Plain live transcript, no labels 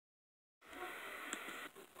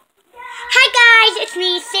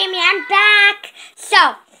Sammy, I'm back. So,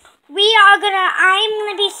 I'm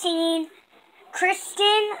gonna be singing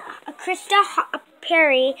Krista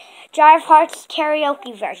Perry, Jar of Hearts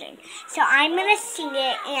karaoke version. So I'm gonna sing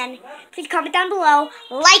it, and please comment down below,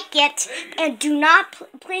 like it, and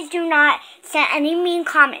please do not send any mean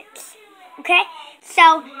comments. Okay?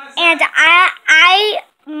 So, and I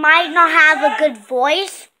might not have a good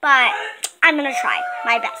voice, but I'm gonna try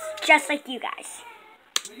my best, just like you guys.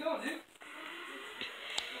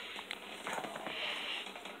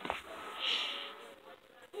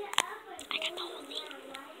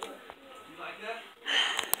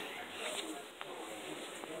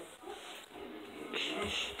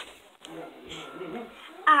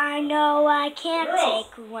 I know I can't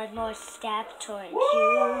take one more step toward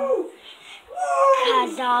you,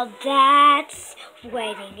 'cause all that's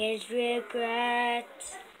waiting is regret.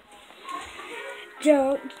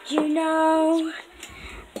 Don't you know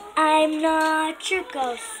I'm not your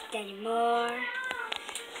ghost anymore?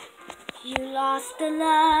 You lost the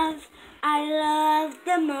love I loved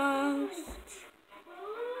the most.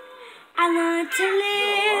 I learned to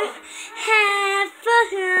live half a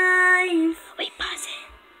life. Wait, pause it.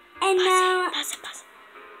 And Pause it.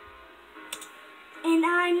 And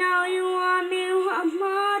I know you want me one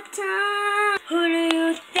more time. Who do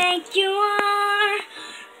you think you are?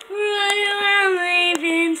 Running around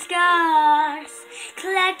leaving scars,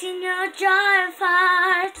 collecting your jar of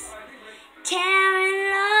hearts, tearing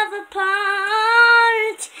love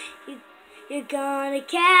apart. You're gonna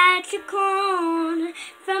catch a cold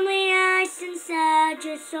from the ice inside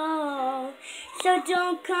your soul. So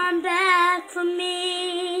don't come back for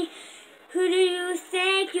me. Who do you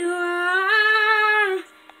think you are?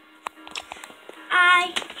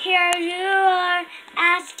 I hear you are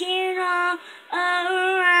asking all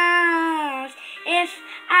around if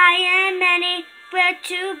I am anywhere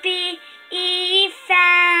to be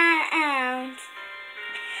found.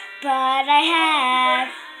 But I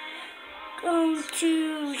have grown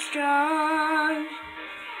too strong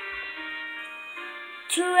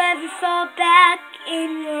to ever fall back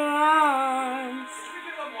in your arms.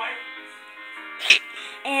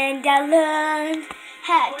 And I learned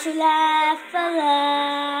how to laugh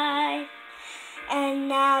alive. And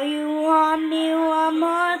now you want me one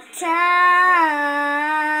more time.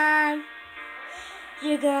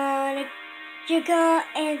 You're gonna,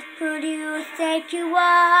 and who do you think you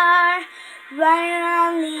are? Running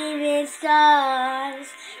around leaving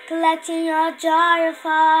scars, collecting your jar of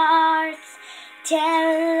hearts,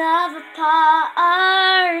 tearing love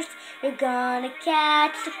apart. You're gonna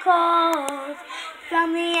catch the cold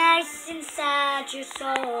from the ice inside your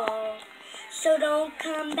soul. So don't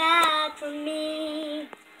come back for me.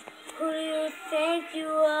 Who do you think you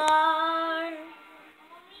are?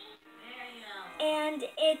 And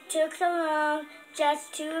it took so long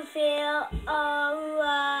just to feel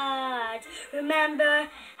alright. Remember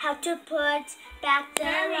how to put back the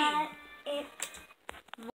light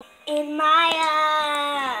in my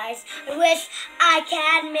eyes. I wish I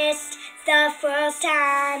had missed the first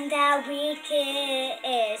time that we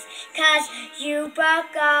kissed, 'cause you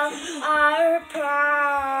broke all our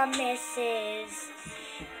promises.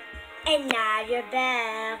 And now you're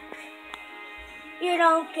back. You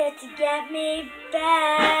don't get to get me back.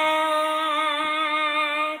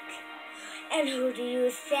 And who do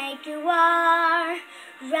you think you are?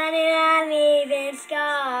 Running and leaving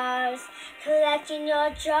scars, collecting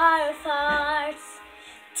your jar of hearts,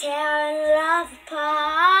 tearing love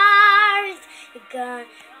apart. You're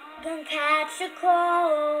gonna catch a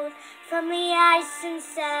cold from the ice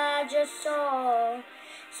inside your soul.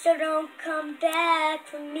 So don't come back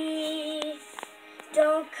for me.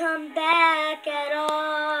 Don't come back at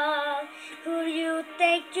all. Who do you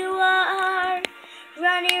think you are?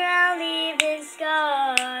 Running around leaving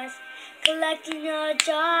scars, collecting your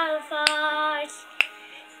jar of hearts,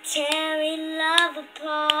 tearing love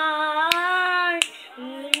apart.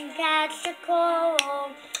 You can catch the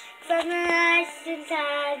cold from the ice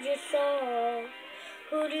inside your soul.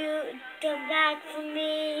 Who do you come back for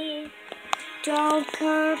me? Don't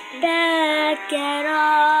come back at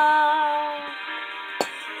all.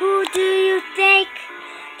 Who do you think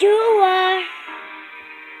you are?